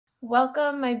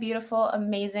Welcome, my beautiful,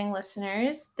 amazing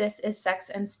listeners. This is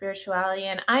Sex and Spirituality,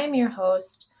 and I am your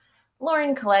host,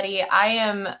 Lauren Coletti. I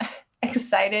am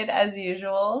excited, as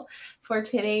usual, for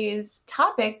today's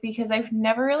topic because I've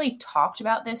never really talked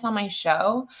about this on my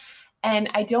show.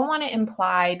 And I don't want to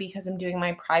imply, because I'm doing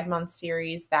my Pride Month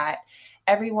series, that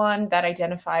everyone that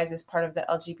identifies as part of the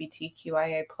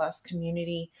LGBTQIA plus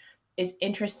community is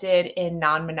interested in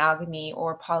non-monogamy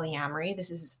or polyamory. This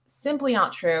is simply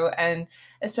not true. And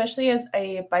especially as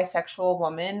a bisexual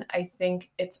woman, I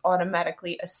think it's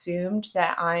automatically assumed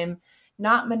that I'm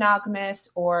not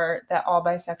monogamous or that all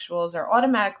bisexuals are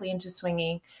automatically into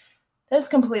swinging. That's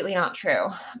completely not true.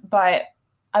 But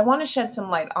I want to shed some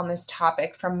light on this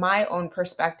topic from my own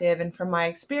perspective and from my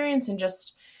experience and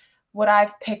just what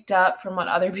I've picked up from what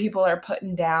other people are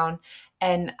putting down.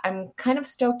 And I'm kind of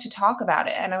stoked to talk about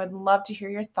it. And I would love to hear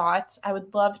your thoughts. I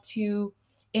would love to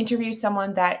interview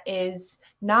someone that is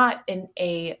not in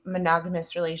a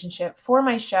monogamous relationship for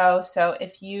my show. So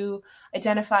if you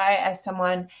identify as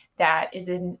someone that is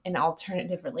in an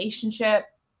alternative relationship,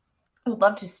 I would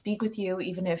love to speak with you.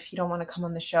 Even if you don't want to come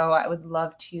on the show, I would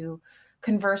love to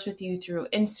converse with you through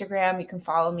Instagram. You can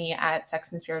follow me at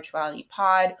Sex and Spirituality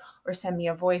Pod or send me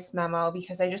a voice memo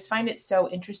because I just find it so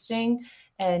interesting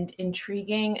and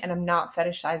intriguing, and I'm not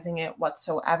fetishizing it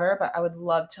whatsoever, but I would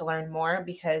love to learn more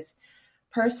because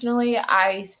personally,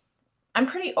 I'm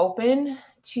pretty open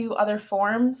to other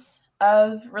forms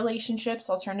of relationships,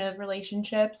 alternative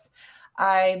relationships.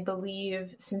 I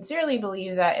sincerely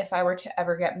believe that if I were to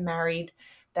ever get married,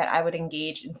 that I would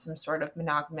engage in some sort of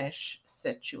monogamish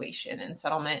situation and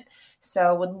settlement.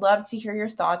 So would love to hear your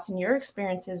thoughts and your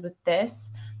experiences with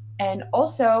this. And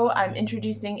also, I'm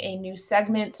introducing a new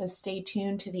segment, so stay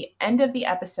tuned to the end of the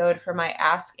episode for my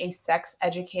Ask a Sex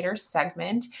Educator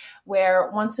segment, where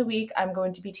once a week I'm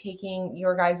going to be taking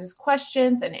your guys'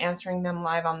 questions and answering them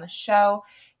live on the show.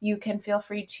 You can feel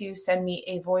free to send me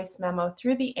a voice memo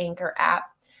through the Anchor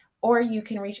app, or you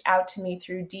can reach out to me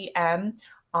through DM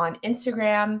on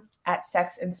Instagram at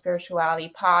Sex and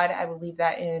Spirituality Pod. I will leave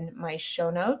that in my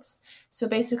show notes. So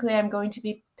basically, I'm going to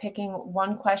be picking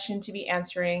one question to be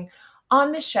answering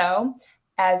on the show.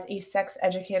 As a sex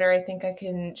educator, I think I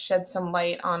can shed some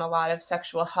light on a lot of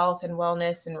sexual health and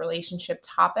wellness and relationship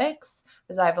topics,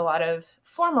 because I have a lot of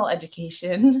formal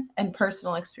education and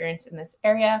personal experience in this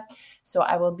area. So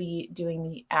I will be doing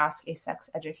the Ask a Sex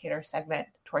Educator segment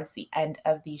towards the end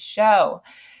of the show.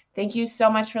 Thank you so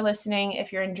much for listening.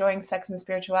 If you're enjoying Sex and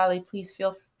Spirituality, please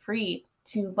feel free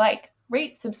to like,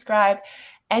 rate, subscribe,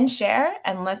 and share.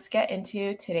 And let's get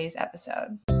into today's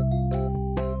episode.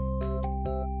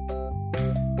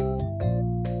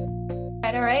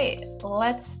 All right,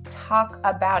 let's talk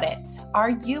about it. Are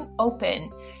you open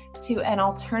to an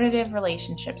alternative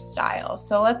relationship style?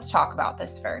 So let's talk about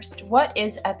this first. What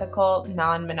is ethical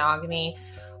non-monogamy?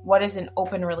 What is an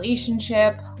open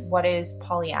relationship? What is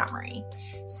polyamory?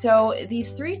 So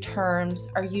these three terms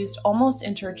are used almost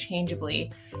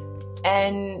interchangeably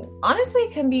and honestly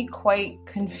can be quite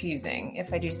confusing,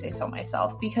 if I do say so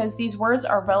myself, because these words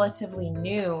are relatively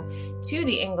new to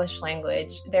the English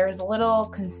language. There is little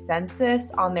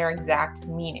consensus on their exact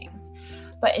meanings.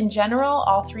 But in general,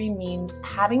 all three means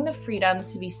having the freedom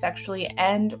to be sexually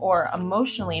and or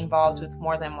emotionally involved with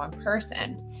more than one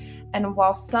person. And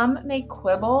while some may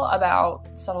quibble about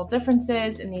subtle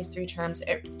differences in these three terms,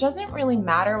 it doesn't really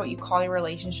matter what you call your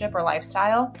relationship or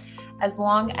lifestyle, as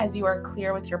long as you are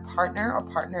clear with your partner or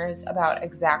partners about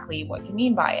exactly what you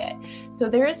mean by it. So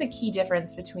there is a key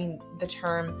difference between the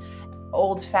term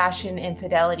old-fashioned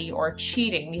infidelity or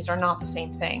cheating. These are not the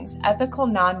same things. Ethical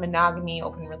non-monogamy,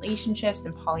 open relationships,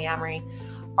 and polyamory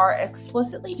are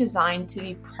explicitly designed to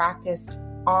be practiced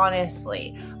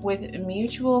honestly with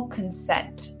mutual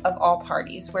consent of all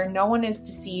parties, where no one is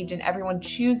deceived and everyone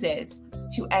chooses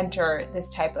to enter this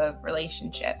type of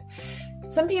relationship.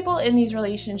 Some people in these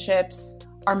relationships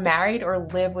are married or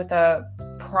live with a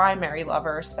primary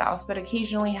lover or spouse, but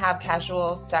occasionally have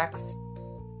casual sex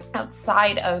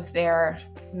outside of their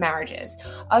marriages.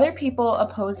 Other people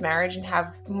oppose marriage and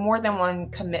have more than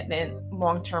one commitment,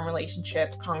 long-term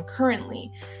relationship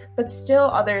concurrently. But still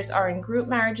others are in group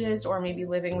marriages or maybe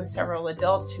living with several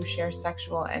adults who share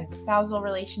sexual and spousal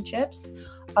relationships.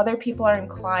 Other people are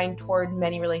inclined toward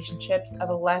many relationships of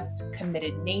a less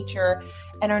committed nature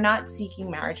and are not seeking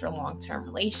marriage or long-term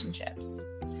relationships.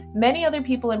 Many other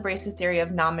people embrace the theory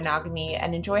of non-monogamy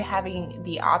and enjoy having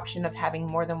the option of having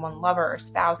more than one lover or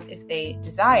spouse if they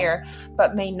desire,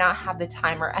 but may not have the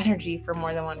time or energy for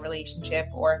more than one relationship,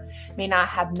 or may not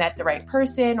have met the right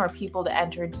person or people to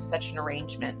enter into such an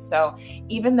arrangement. So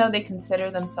even though they consider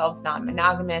themselves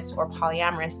non-monogamous or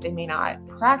polyamorous, they may not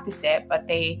practice it, but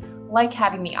they like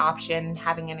having the option,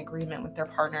 having an agreement with their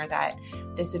partner that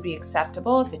this would be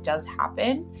acceptable if it does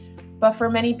happen. But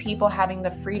for many people, having the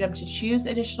freedom to choose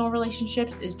additional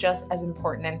relationships is just as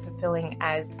important and fulfilling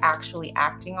as actually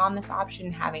acting on this option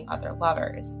and having other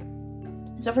lovers.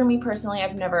 So for me personally,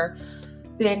 I've never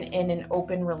been in an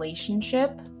open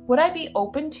relationship. Would I be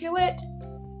open to it?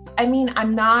 I mean,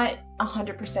 I'm not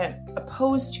 100%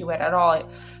 opposed to it at all.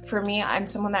 For me, I'm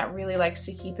someone that really likes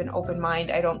to keep an open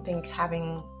mind. I don't think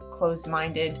having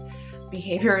closed-minded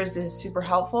behaviors is super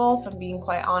helpful, if I'm being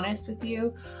quite honest with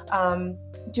you.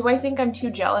 Do I think I'm too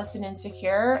jealous and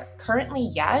insecure? Currently,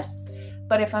 yes.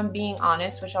 But if I'm being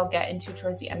honest, which I'll get into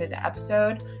towards the end of the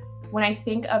episode, when I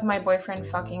think of my boyfriend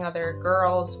fucking other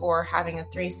girls or having a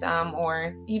threesome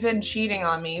or even cheating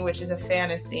on me, which is a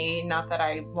fantasy, not that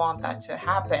I want that to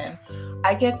happen,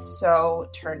 I get so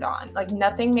turned on. Like,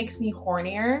 nothing makes me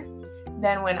hornier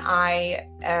than when I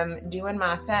am doing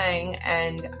my thing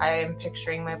and I am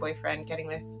picturing my boyfriend getting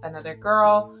with another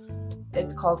girl.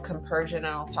 It's called Compersion, and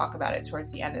I'll talk about it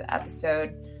towards the end of the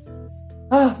episode.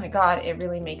 Oh my God, it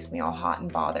really makes me all hot and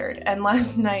bothered. And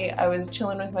last night I was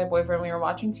chilling with my boyfriend. We were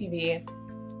watching TV,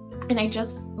 and I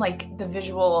just, like, the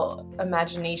visual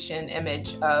imagination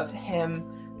image of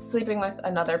him sleeping with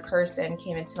another person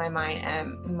came into my mind,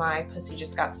 and my pussy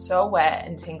just got so wet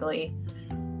and tingly.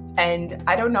 And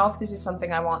I don't know if this is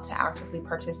something I want to actively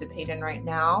participate in right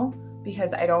now,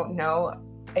 because I don't know.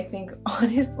 I think,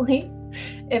 honestly,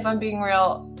 if I'm being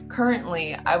real,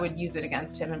 currently I would use it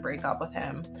against him and break up with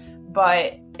him.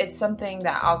 But it's something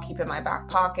that I'll keep in my back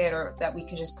pocket, or that we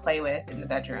could just play with in the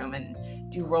bedroom and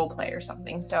do role play or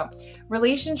something. So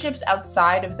relationships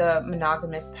outside of the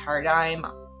monogamous paradigm,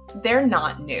 they're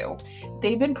not new.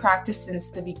 They've been practiced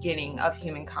since the beginning of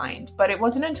humankind, but it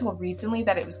wasn't until recently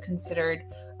that it was considered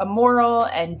immoral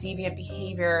and deviant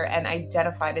behavior and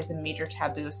identified as a major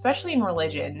taboo, especially in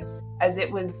religions, as it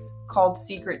was called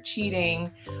secret cheating,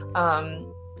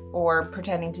 or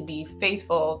pretending to be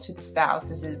faithful to the spouse.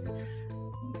 This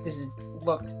is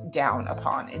looked down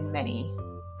upon in many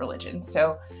religions.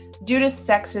 So due to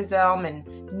sexism and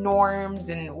norms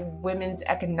and women's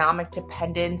economic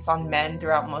dependence on men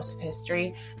throughout most of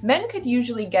history, men could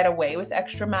usually get away with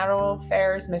extramarital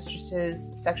affairs,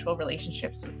 mistresses, sexual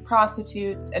relationships with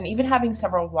prostitutes, and even having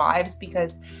several wives,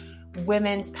 because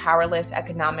women's powerless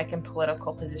economic and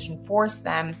political position forced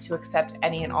them to accept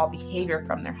any and all behavior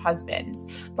from their husbands.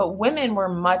 But women were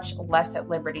much less at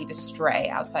liberty to stray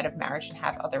outside of marriage and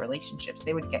have other relationships.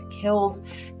 They would get killed,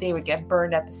 they would get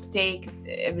burned at the stake.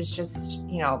 It was just,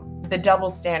 the double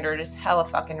standard is hella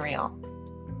fucking real.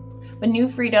 But new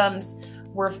freedoms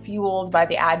were fueled by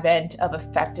the advent of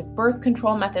effective birth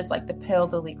control methods like the pill,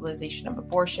 the legalization of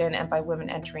abortion, and by women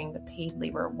entering the paid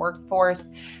labor workforce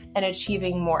and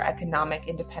achieving more economic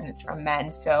independence from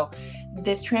men. So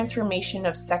this transformation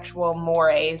of sexual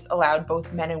mores allowed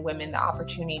both men and women the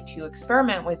opportunity to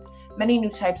experiment with many new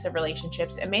types of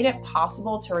relationships and made it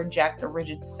possible to reject the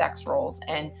rigid sex roles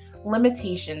and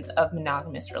limitations of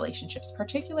monogamous relationships,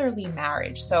 particularly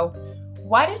marriage. So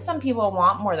why do some people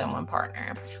want more than one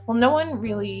partner? Well, no one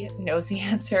really knows the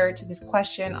answer to this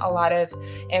question. A lot of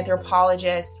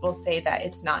anthropologists will say that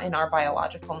it's not in our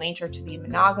biological nature to be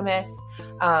monogamous.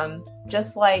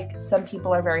 Just like some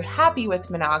people are very happy with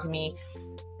monogamy,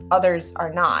 others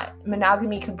are not.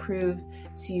 Monogamy can prove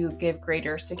to give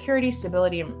greater security,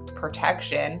 stability, and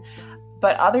protection,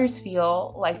 but others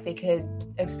feel like they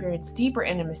could experience deeper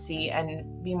intimacy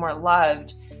and be more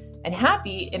loved and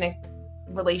happy in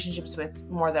relationships with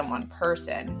more than one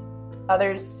person.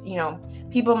 Others,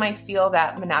 people might feel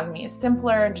that monogamy is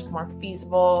simpler and just more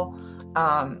feasible,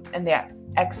 and that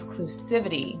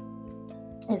exclusivity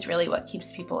is really what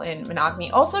keeps people in monogamy.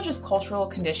 Also just cultural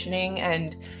conditioning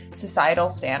and societal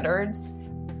standards,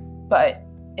 but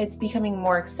it's becoming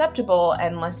more acceptable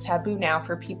and less taboo now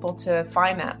for people to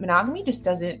find that monogamy just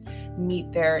doesn't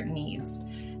meet their needs.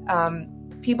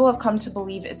 People have come to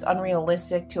believe it's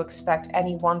unrealistic to expect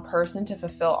any one person to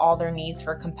fulfill all their needs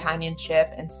for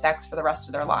companionship and sex for the rest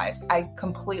of their lives. I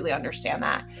completely understand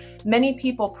that. Many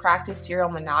people practice serial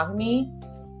monogamy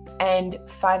and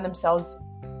find themselves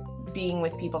being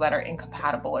with people that are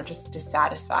incompatible or just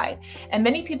dissatisfied. And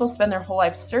many people spend their whole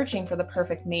life searching for the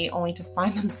perfect mate only to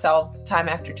find themselves time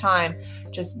after time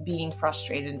just being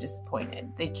frustrated and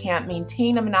disappointed. They can't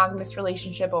maintain a monogamous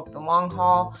relationship over the long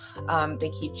haul. They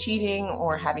keep cheating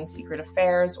or having secret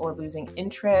affairs or losing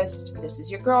interest. This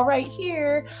is your girl right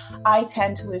here. I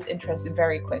tend to lose interest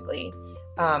very quickly.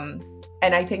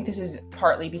 And I think this is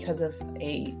partly because of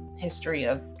a history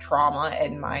of trauma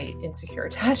and my insecure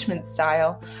attachment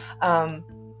style.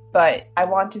 But I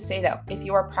want to say that if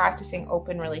you are practicing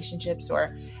open relationships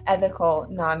or ethical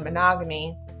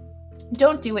non-monogamy,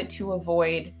 don't do it to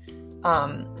avoid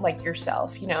like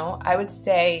yourself. I would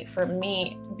say for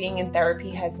me, being in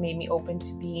therapy has made me open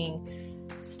to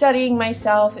studying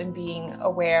myself and being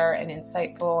aware and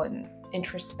insightful and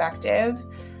introspective.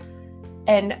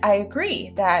 And I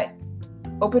agree that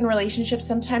open relationships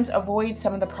sometimes avoid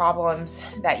some of the problems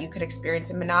that you could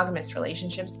experience in monogamous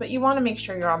relationships, but you want to make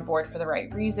sure you're on board for the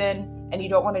right reason and you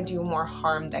don't want to do more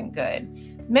harm than good.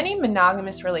 Many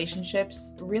monogamous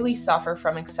relationships really suffer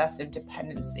from excessive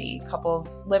dependency.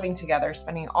 Couples living together,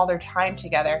 spending all their time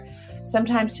together,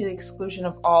 sometimes to the exclusion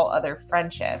of all other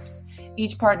friendships.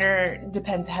 Each partner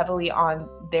depends heavily on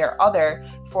their other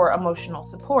for emotional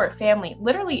support, family,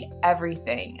 literally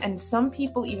everything. And some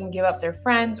people even give up their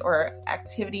friends or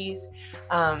activities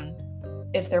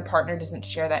if their partner doesn't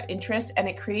share that interest, and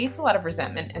it creates a lot of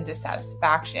resentment and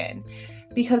dissatisfaction.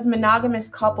 Because monogamous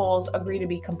couples agree to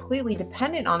be completely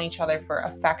dependent on each other for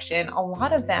affection, a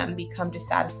lot of them become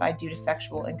dissatisfied due to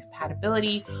sexual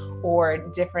incompatibility or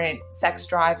different sex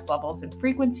drives, levels, and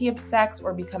frequency of sex,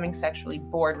 or becoming sexually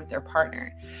bored with their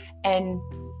partner. And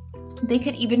they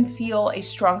could even feel a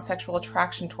strong sexual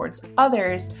attraction towards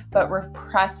others, but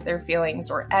repress their feelings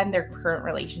or end their current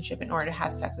relationship in order to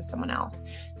have sex with someone else.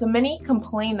 So many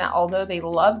complain that although they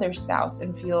love their spouse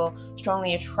and feel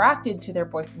strongly attracted to their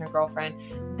boyfriend or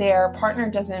girlfriend, their partner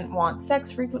doesn't want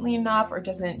sex frequently enough or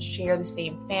doesn't share the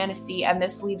same fantasy. And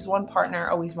this leaves one partner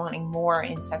always wanting more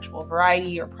in sexual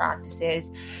variety or practices,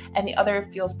 and the other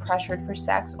feels pressured for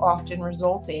sex, often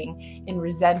resulting in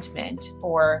resentment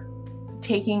or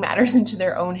taking matters into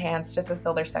their own hands to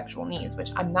fulfill their sexual needs,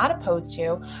 which I'm not opposed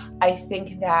to. I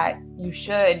think that you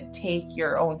should take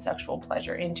your own sexual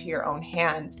pleasure into your own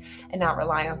hands and not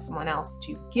rely on someone else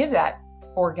to give that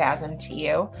orgasm to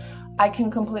you. I can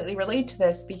completely relate to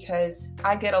this because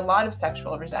I get a lot of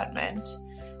sexual resentment.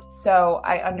 So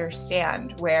I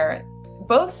understand where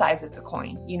both sides of the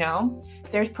coin,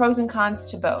 there's pros and cons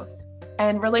to both.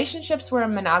 And relationships where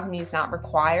monogamy is not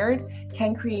required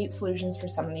can create solutions for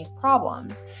some of these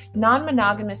problems.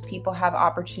 Non-monogamous people have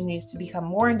opportunities to become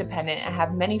more independent and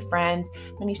have many friends,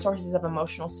 many sources of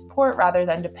emotional support, rather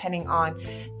than depending on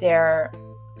their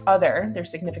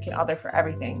significant other for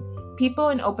everything. People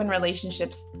in open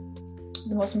relationships,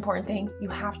 the most important thing, you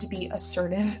have to be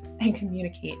assertive and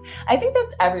communicate. I think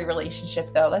that's every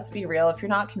relationship though. Let's be real. If you're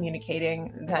not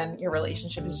communicating, then your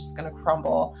relationship is just going to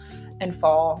crumble and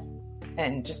fall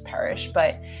and just perish.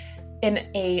 But in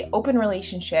an open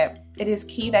relationship, it is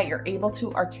key that you're able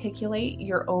to articulate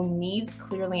your own needs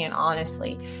clearly and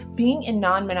honestly. Being in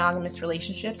non-monogamous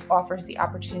relationships offers the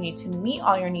opportunity to meet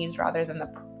all your needs rather than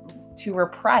to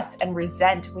repress and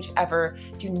resent whichever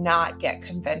do not get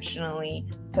conventionally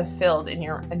fulfilled in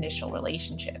your initial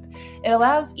relationship. It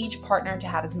allows each partner to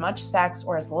have as much sex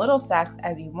or as little sex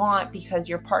as you want, because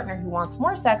your partner who wants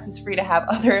more sex is free to have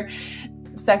other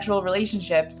sexual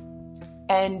relationships.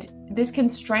 And this can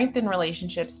strengthen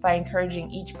relationships by encouraging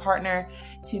each partner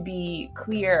to be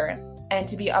clear and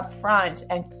to be upfront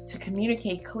and to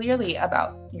communicate clearly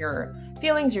about your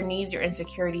feelings, your needs, your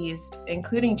insecurities,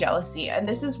 including jealousy. And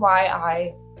this is why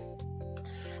I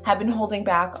have been holding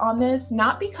back on this,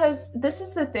 not because this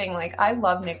is the thing, I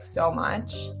love Nick so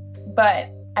much, but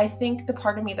I think the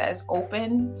part of me that is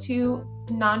open to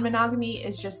non-monogamy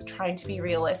is just trying to be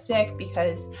realistic,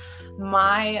 because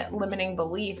my limiting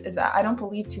belief is that I don't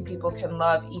believe two people can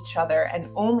love each other and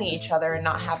only each other and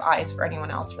not have eyes for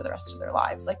anyone else for the rest of their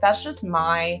lives. That's just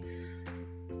my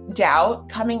doubt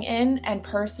coming in. And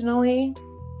personally,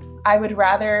 I would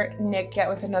rather Nick get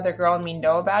with another girl and me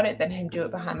know about it than him do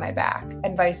it behind my back,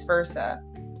 and vice versa.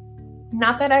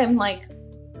 Not that I'm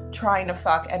trying to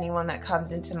fuck anyone that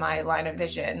comes into my line of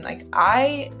vision.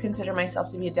 I consider myself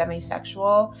to be a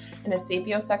demisexual and a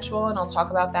sapiosexual, and I'll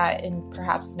talk about that in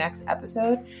perhaps next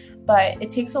episode. But it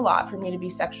takes a lot for me to be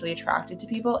sexually attracted to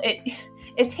people.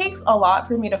 It takes a lot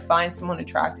for me to find someone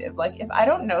attractive. If I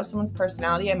don't know someone's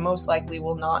personality, I most likely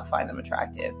will not find them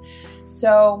attractive.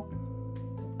 So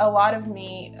a lot of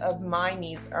my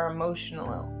needs are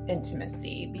emotional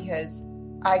intimacy, because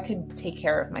I could take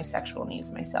care of my sexual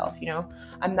needs myself.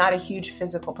 I'm not a huge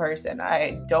physical person.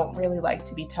 I don't really like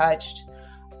to be touched.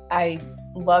 I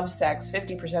love sex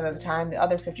 50% of the time. The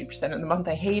other 50% of the month,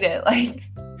 I hate it. Like,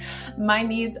 my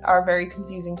needs are very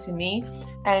confusing to me.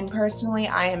 And personally,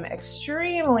 I am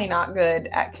extremely not good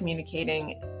at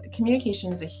communicating.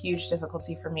 Communication is a huge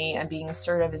difficulty for me, and being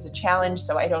assertive is a challenge.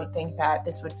 So I don't think that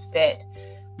this would fit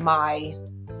my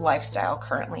lifestyle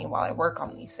currently while I work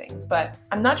on these things. But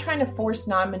I'm not trying to force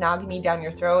non-monogamy down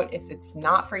your throat. If it's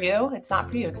not for you, it's not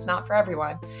for you. It's not for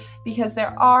everyone, because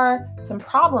there are some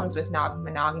problems with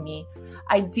non-monogamy.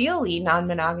 Ideally,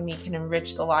 non-monogamy can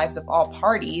enrich the lives of all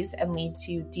parties and lead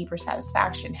to deeper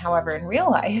satisfaction. However, in real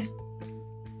life,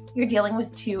 you're dealing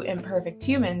with two imperfect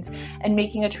humans, and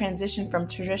making a transition from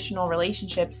traditional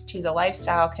relationships to the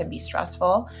lifestyle can be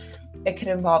stressful. It could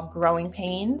involve growing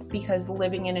pains, because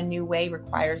living in a new way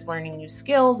requires learning new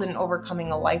skills and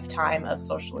overcoming a lifetime of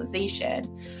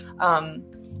socialization.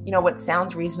 What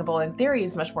sounds reasonable in theory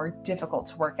is much more difficult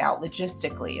to work out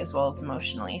logistically as well as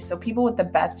emotionally. So people with the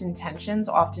best intentions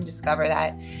often discover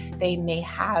that they may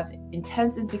have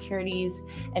intense insecurities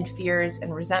and fears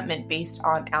and resentment based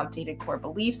on outdated core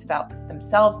beliefs about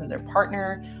themselves and their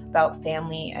partner, about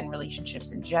family and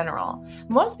relationships in general.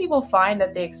 Most people find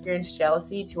that they experience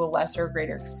jealousy to a lesser or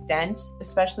greater extent,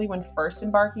 especially when first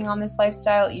embarking on this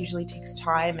lifestyle. It usually takes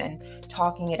time and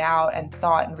talking it out and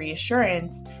thought and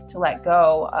reassurance to let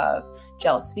go of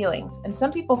jealous feelings. And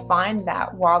some people find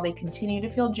that while they continue to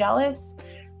feel jealous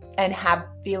and have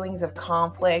feelings of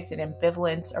conflict and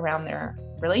ambivalence around their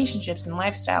relationships and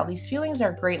lifestyle, these feelings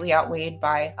are greatly outweighed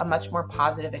by a much more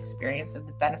positive experience of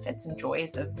the benefits and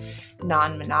joys of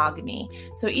non-monogamy.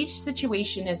 So each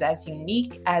situation is as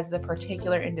unique as the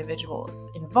particular individuals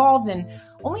involved, and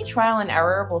only trial and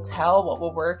error will tell what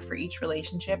will work for each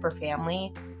relationship or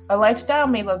family. A lifestyle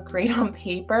may look great on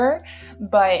paper,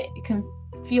 but it can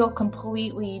feel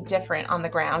completely different on the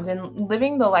ground. And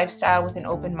living the lifestyle with an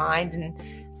open mind and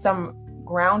some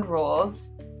ground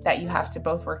rules that you have to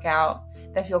both work out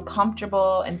that feel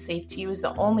comfortable and safe to you is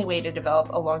the only way to develop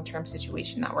a long-term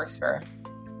situation that works for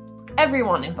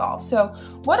everyone involved. So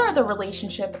what are the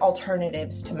relationship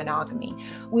alternatives to monogamy?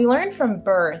 We learn from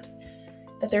birth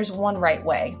that there's one right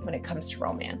way when it comes to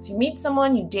romance. You meet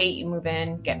someone, you date, you move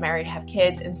in, get married, have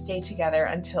kids, and stay together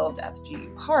until death do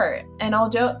you part. And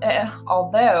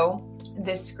although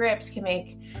this script can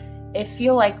make it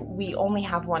feel like we only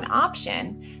have one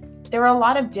option, there are a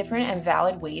lot of different and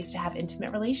valid ways to have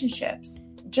intimate relationships.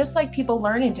 Just like people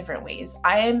learn in different ways.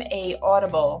 I am a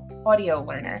audio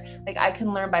learner. Like, I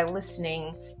can learn by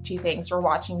listening to things or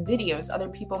watching videos. Other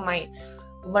people might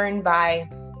learn by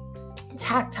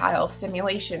tactile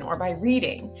stimulation or by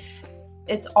reading.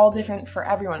 It's all different for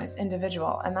everyone. It's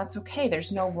individual, and that's okay.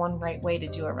 There's no one right way to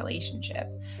do a relationship.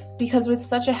 Because with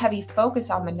such a heavy focus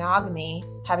on monogamy,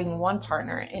 having one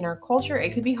partner in our culture,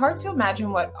 it could be hard to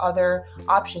imagine what other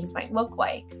options might look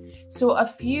like. So a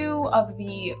few of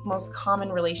the most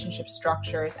common relationship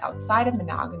structures outside of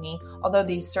monogamy, although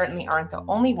these certainly aren't the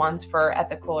only ones for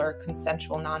ethical or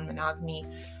consensual non-monogamy,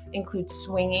 include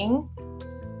swinging,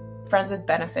 friends with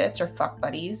benefits or fuck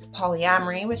buddies,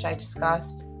 polyamory, which I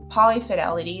discussed,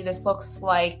 polyfidelity. This looks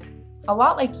like a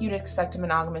lot like you'd expect a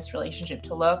monogamous relationship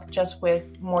to look, just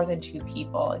with more than two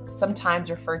people. It's sometimes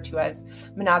referred to as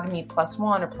monogamy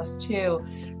 +1 or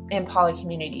 +2 in poly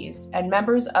communities. And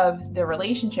members of the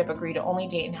relationship agree to only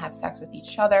date and have sex with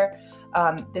each other.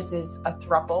 This is a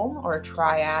throuple or a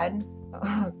triad.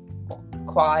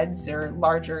 Quads or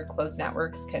larger closed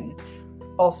networks can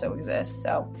also exist.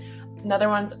 So another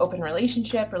one's open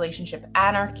relationship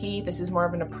anarchy. This is more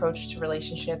of an approach to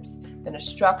relationships than a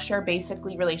structure.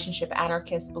 Basically, relationship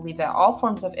anarchists believe that all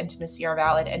forms of intimacy are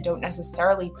valid and don't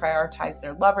necessarily prioritize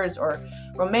their lovers or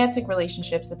romantic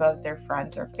relationships above their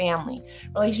friends or family.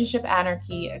 Relationship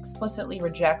anarchy explicitly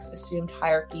rejects assumed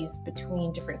hierarchies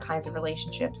between different kinds of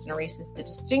relationships and erases the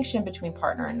distinction between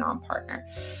partner and non-partner.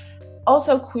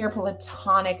 Also, queer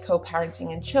platonic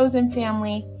co-parenting and chosen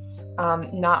family.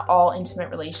 Not all intimate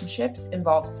relationships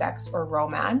involve sex or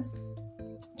romance.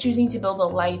 Choosing to build a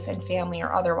life and family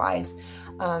or otherwise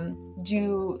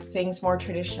do things more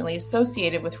traditionally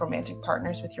associated with romantic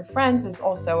partners with your friends is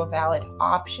also a valid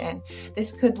option.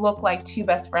 This could look like two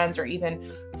best friends or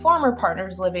even former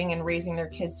partners living and raising their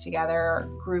kids together, or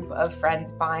a group of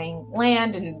friends buying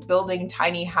land and building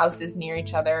tiny houses near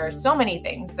each other. So many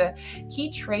things. The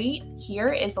key trait here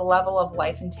is a level of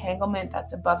life entanglement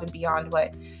that's above and beyond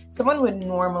what someone would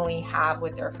normally have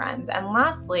with their friends. And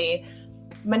lastly,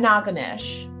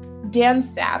 Monogamish. Dan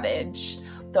Savage,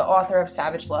 the author of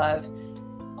Savage Love,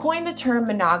 coined the term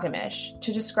monogamish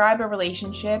to describe a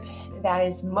relationship that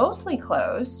is mostly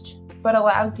closed, but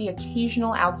allows the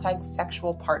occasional outside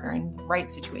sexual partner in the right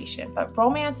situation. But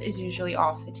romance is usually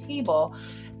off the table.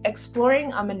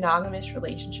 Exploring a monogamous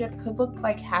relationship could look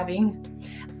like having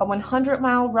a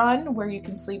 100-mile run where you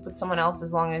can sleep with someone else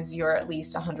as long as you're at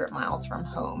least 100 miles from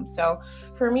home. So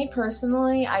for me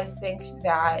personally, I think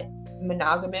that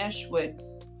monogamish would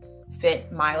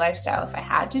fit my lifestyle if I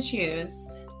had to choose,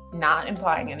 not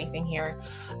implying anything here,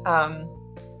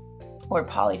 or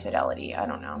polyfidelity. I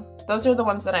don't know. Those are the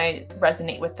ones that I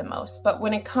resonate with the most. But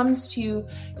when it comes to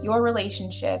your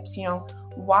relationships,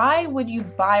 why would you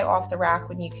buy off the rack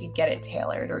when you could get it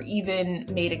tailored or even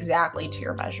made exactly to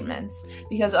your measurements?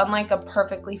 Because unlike a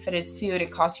perfectly fitted suit,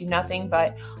 it costs you nothing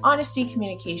but honesty,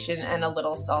 communication, and a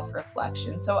little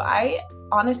self-reflection. So I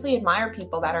honestly admire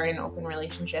people that are in open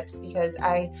relationships because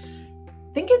I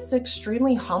think it's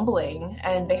extremely humbling,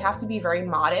 and they have to be very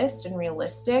modest and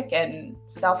realistic and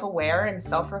self-aware and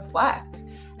self-reflect.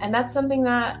 And that's something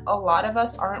that a lot of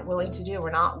us aren't willing to do.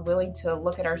 We're not willing to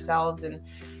look at ourselves and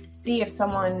see if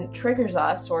someone triggers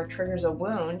us or triggers a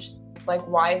wound. Like,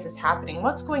 why is this happening?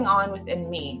 What's going on within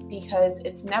me? Because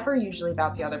it's never usually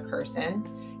about the other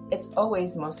person. It's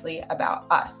always mostly about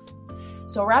us.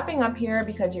 So wrapping up here,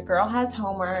 because your girl has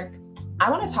homework, I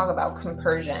want to talk about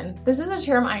compersion. This is a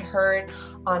term I heard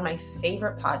on my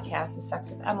favorite podcast, the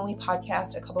Sex with Emily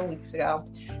podcast, a couple of weeks ago.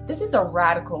 This is a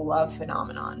radical love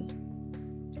phenomenon.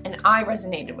 And I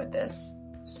resonated with this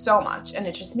so much, and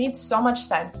it just made so much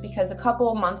sense because a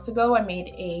couple of months ago I made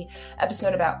a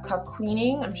episode about cuck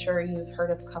queening. I'm sure you've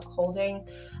heard of cuck holding,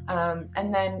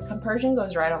 and then compersion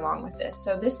goes right along with this.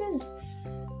 So this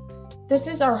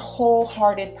is our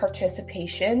wholehearted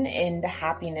participation in the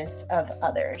happiness of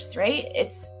others, right?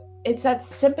 It's that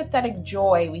sympathetic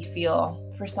joy we feel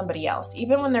for somebody else,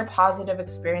 even when their positive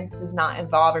experience does not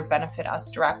involve or benefit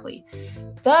us directly.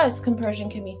 Thus, compersion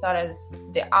can be thought as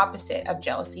the opposite of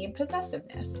jealousy and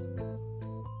possessiveness,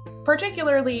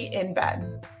 particularly in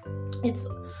bed. It's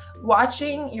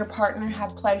watching your partner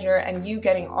have pleasure and you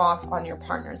getting off on your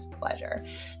partner's pleasure.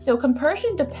 So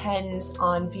compersion depends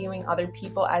on viewing other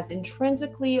people as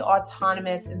intrinsically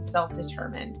autonomous and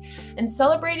self-determined and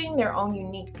celebrating their own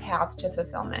unique path to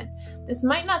fulfillment. This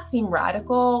might not seem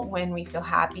radical when we feel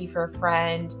happy for a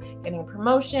friend getting a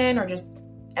promotion, or just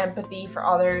empathy for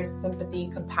others, sympathy,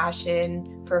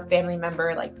 compassion for a family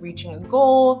member like reaching a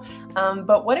goal.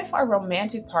 But what if our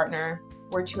romantic partner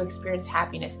were to experience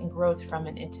happiness and growth from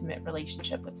an intimate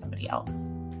relationship with somebody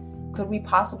else? Could we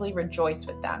possibly rejoice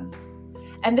with them?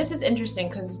 And this is interesting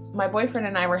because my boyfriend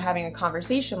and I were having a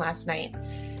conversation last night,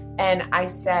 and I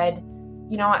said,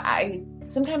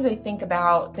 sometimes I think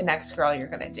about the next girl you're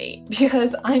going to date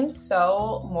because I'm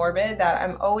so morbid that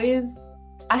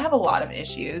I have a lot of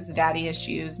issues, daddy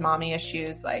issues, mommy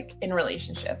issues, like in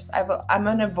relationships. I'm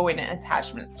an avoidant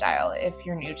attachment style if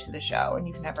you're new to the show and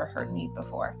you've never heard me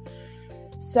before.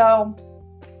 So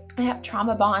I have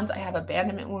trauma bonds, I have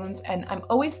abandonment wounds, and I'm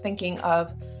always thinking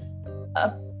of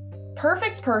a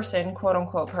perfect person, quote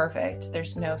unquote perfect.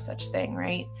 There's no such thing,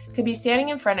 right? Could be standing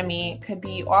in front of me, could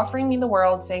be offering me the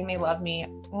world, saying they love me.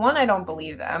 1, I don't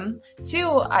believe them.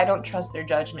 2, I don't trust their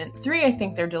judgment. 3, I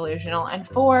think they're delusional. And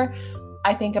 4,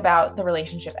 I think about the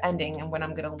relationship ending and when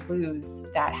I'm going to lose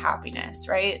that happiness,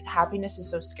 right? Happiness is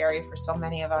so scary for so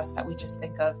many of us that we just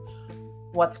think of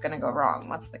what's going to go wrong,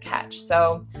 what's the catch.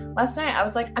 So last night I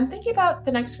was like, I'm thinking about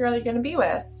the next girl you're going to be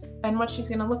with and what she's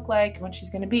going to look like and what she's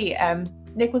going to be. And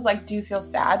Nick was like, do you feel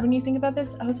sad when you think about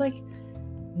this? I was like,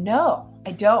 no,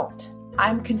 I don't.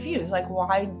 I'm confused. Like,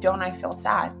 why don't I feel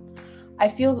sad? I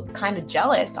feel kind of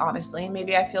jealous, honestly.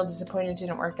 Maybe I feel disappointed it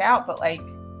didn't work out, but like,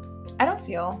 I don't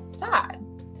feel sad.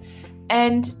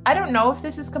 And I don't know if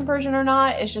this is compersion or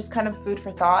not. It's just kind of food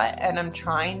for thought. And I'm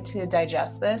trying to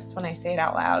digest this when I say it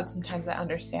out loud. Sometimes I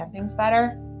understand things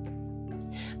better.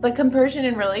 But compersion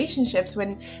in relationships,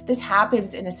 when this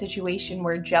happens in a situation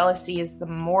where jealousy is the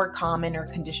more common or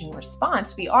conditioned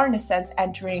response, we are in a sense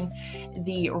entering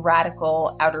the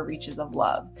radical outer reaches of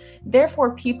love.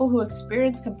 Therefore, people who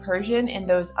experience compersion in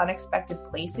those unexpected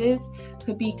places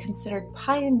could be considered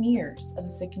pioneers of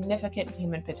significant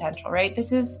human potential, right?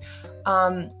 This is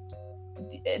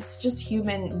it's just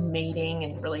human mating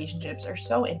and relationships are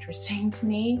so interesting to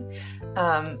me.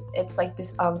 It's like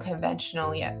this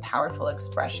unconventional yet powerful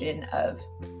expression of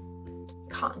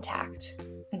contact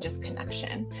and just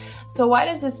connection. So why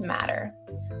does this matter?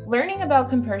 Learning about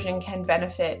compersion can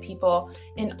benefit people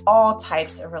in all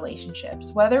types of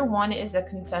relationships, whether one is a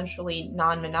consensually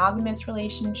non-monogamous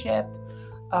relationship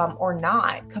or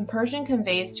not. Compersion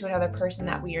conveys to another person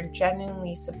that we are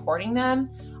genuinely supporting them,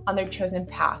 on their chosen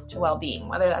path to well-being,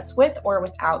 whether that's with or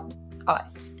without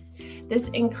us. This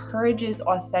encourages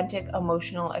authentic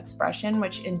emotional expression,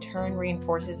 which in turn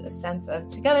reinforces a sense of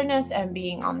togetherness and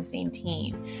being on the same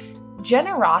team.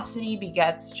 Generosity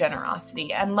begets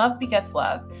generosity, and love begets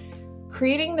love,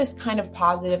 creating this kind of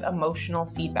positive emotional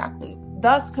feedback loop.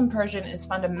 Thus, compersion is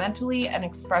fundamentally an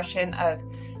expression of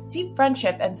deep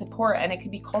friendship and support, and it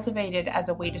can be cultivated as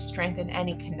a way to strengthen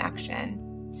any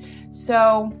connection.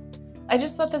 So I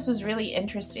just thought this was really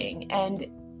interesting. And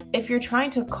if you're trying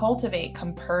to cultivate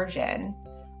compersion,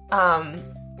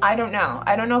 I don't know.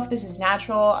 I don't know if this is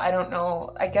natural. I don't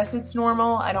know. I guess it's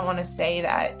normal. I don't want to say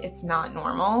that it's not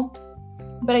normal,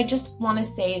 but I just want to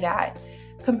say that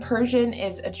compersion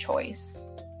is a choice.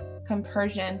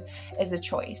 Compersion is a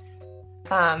choice.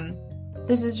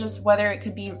 This is just whether it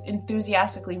could be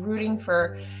enthusiastically rooting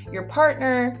for your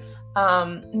partner.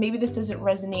 Maybe this doesn't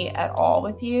resonate at all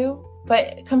with you,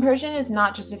 but compersion is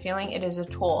not just a feeling, it is a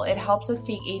tool. It helps us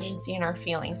take agency in our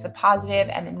feelings, the positive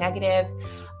and the negative.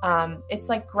 It's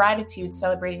like gratitude,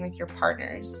 celebrating with your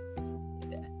partners.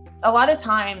 A lot of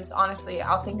times, honestly,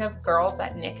 I'll think of girls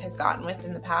that Nick has gotten with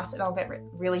in the past, and I'll get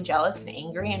really jealous and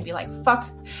angry and be like,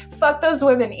 fuck those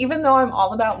women. Even though I'm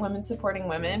all about women supporting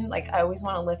women, like I always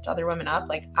want to lift other women up,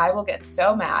 like I will get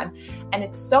so mad. And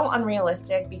it's so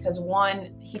unrealistic because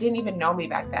one, he didn't even know me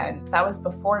back then. That was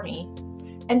before me.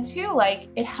 And two, like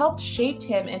it helped shape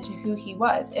him into who he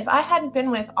was. If I hadn't been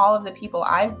with all of the people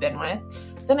I've been with,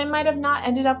 then I might have not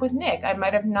ended up with Nick. I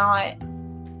might have not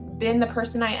been the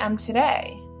person I am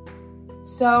today.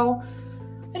 So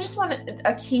I just want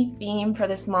a key theme for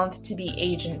this month to be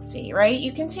agency, right?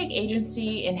 You can take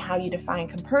agency in how you define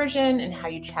compersion and how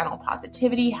you channel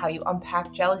positivity, how you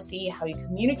unpack jealousy, how you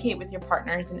communicate with your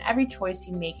partners, and every choice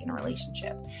you make in a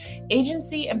relationship.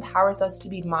 Agency empowers us to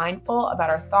be mindful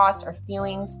about our thoughts, our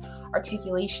feelings,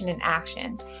 articulation, and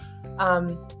actions.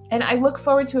 And I look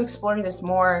forward to exploring this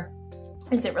more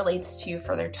as it relates to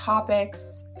further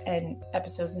topics and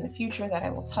episodes in the future that I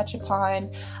will touch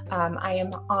upon. I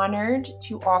am honored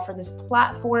to offer this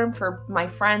platform for my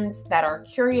friends that are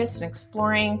curious and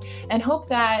exploring, and hope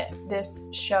that this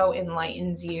show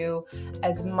enlightens you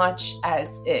as much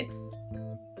as it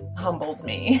humbled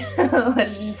me.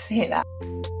 Let's just say that.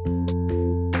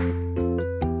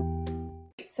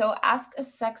 So Ask a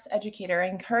Sex Educator. I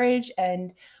encourage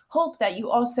and hope that you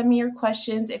all send me your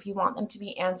questions if you want them to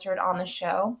be answered on the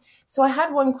show. So I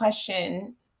had one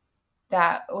question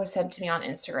that was sent to me on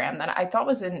Instagram that I thought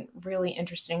was a really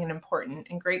interesting and important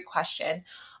and great question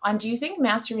on, do you think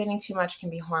masturbating too much can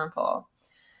be harmful?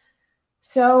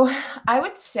 So I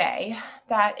would say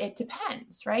that it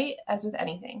depends, right? As with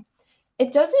anything.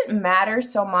 It doesn't matter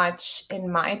so much, in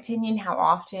my opinion, how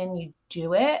often you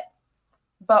do it,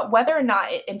 but whether or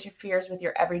not it interferes with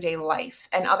your everyday life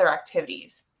and other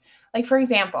activities. Like, for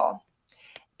example,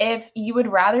 if you would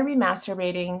rather be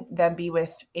masturbating than be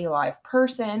with a live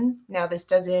person, now this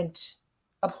doesn't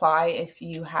apply if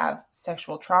you have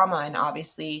sexual trauma and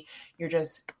obviously you're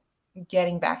just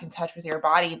getting back in touch with your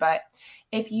body. But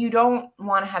if you don't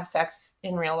want to have sex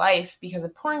in real life because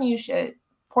of porn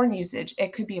usage,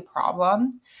 it could be a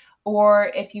problem.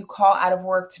 Or if you call out of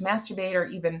work to masturbate or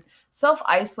even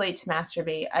self-isolate to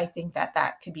masturbate, I think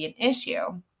that could be an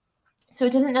issue. So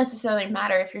it doesn't necessarily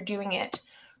matter if you're doing it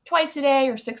twice a day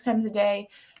or 6 times a day.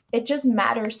 It just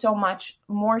matters so much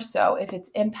more so if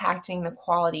it's impacting the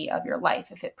quality of your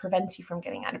life, if it prevents you from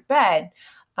getting out of bed,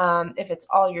 if it's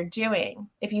all you're doing,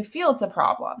 if you feel it's a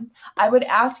problem. I would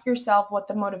ask yourself what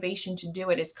the motivation to do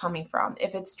it is coming from.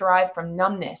 If it's derived from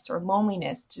numbness or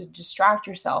loneliness to distract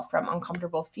yourself from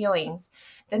uncomfortable feelings,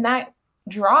 then that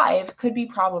drive could be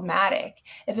problematic.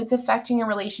 If it's affecting your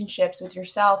relationships with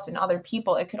yourself and other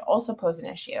people, it could also pose an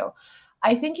issue.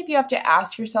 I think if you have to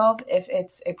ask yourself if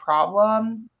it's a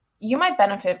problem, you might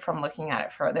benefit from looking at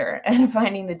it further and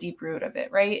finding the deep root of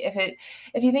it, right?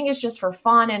 If you think it's just for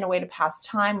fun and a way to pass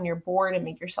time and you're bored and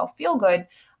make yourself feel good,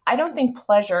 I don't think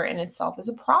pleasure in itself is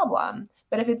a problem.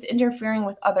 But if it's interfering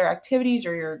with other activities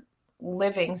or your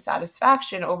living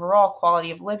satisfaction, overall quality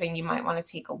of living, you might want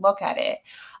to take a look at it.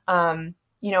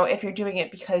 If you're doing it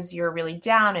because you're really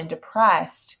down and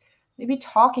depressed, maybe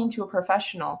talking to a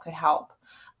professional could help.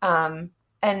 And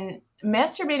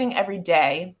masturbating every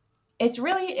day,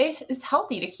 it's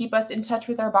healthy to keep us in touch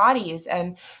with our bodies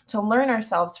and to learn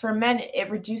ourselves. For men, it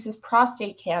reduces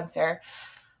prostate cancer.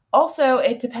 Also,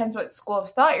 it depends what school of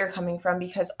thought you're coming from,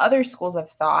 because other schools of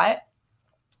thought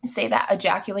say that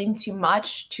ejaculating too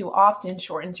much, too often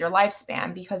shortens your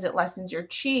lifespan because it lessens your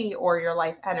chi or your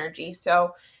life energy.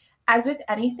 So as with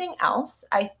anything else,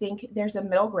 I think there's a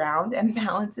middle ground and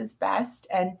balance is best.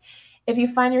 And If you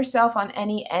find yourself on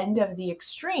any end of the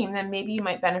extreme, then maybe you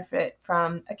might benefit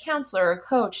from a counselor or a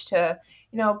coach to,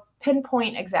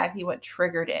 pinpoint exactly what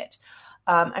triggered it.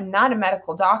 I'm not a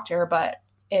medical doctor, but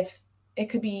if it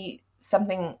could be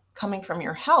something coming from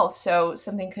your health, so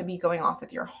something could be going off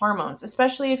with your hormones,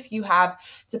 especially if you have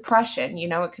depression.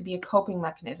 It could be a coping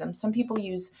mechanism. Some people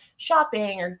use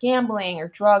shopping or gambling or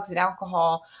drugs and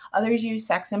alcohol. Others use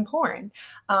sex and porn.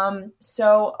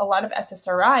 So a lot of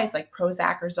SSRIs like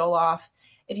Prozac or Zoloft,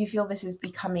 if you feel this is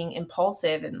becoming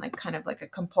impulsive and like kind of like a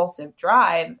compulsive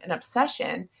drive, an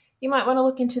obsession, you might want to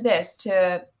look into this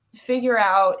to figure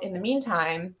out in the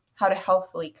meantime how to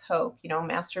healthfully cope.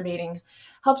 Masturbating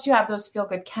helps you have those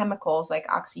feel-good chemicals like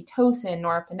oxytocin,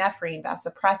 norepinephrine,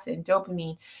 vasopressin,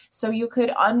 dopamine. So you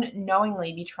could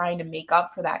unknowingly be trying to make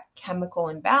up for that chemical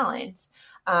imbalance.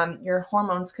 Your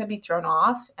hormones could be thrown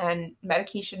off, and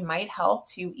medication might help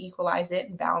to equalize it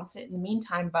and balance it in the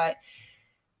meantime. But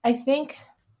I think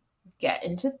get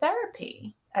into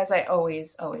therapy, as I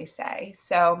always say.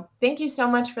 So thank you so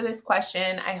much for this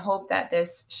question. I hope that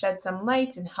this shed some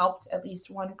light and helped at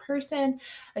least one person.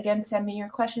 Again, send me your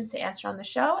questions to answer on the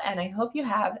show, and I hope you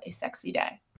have a sexy day.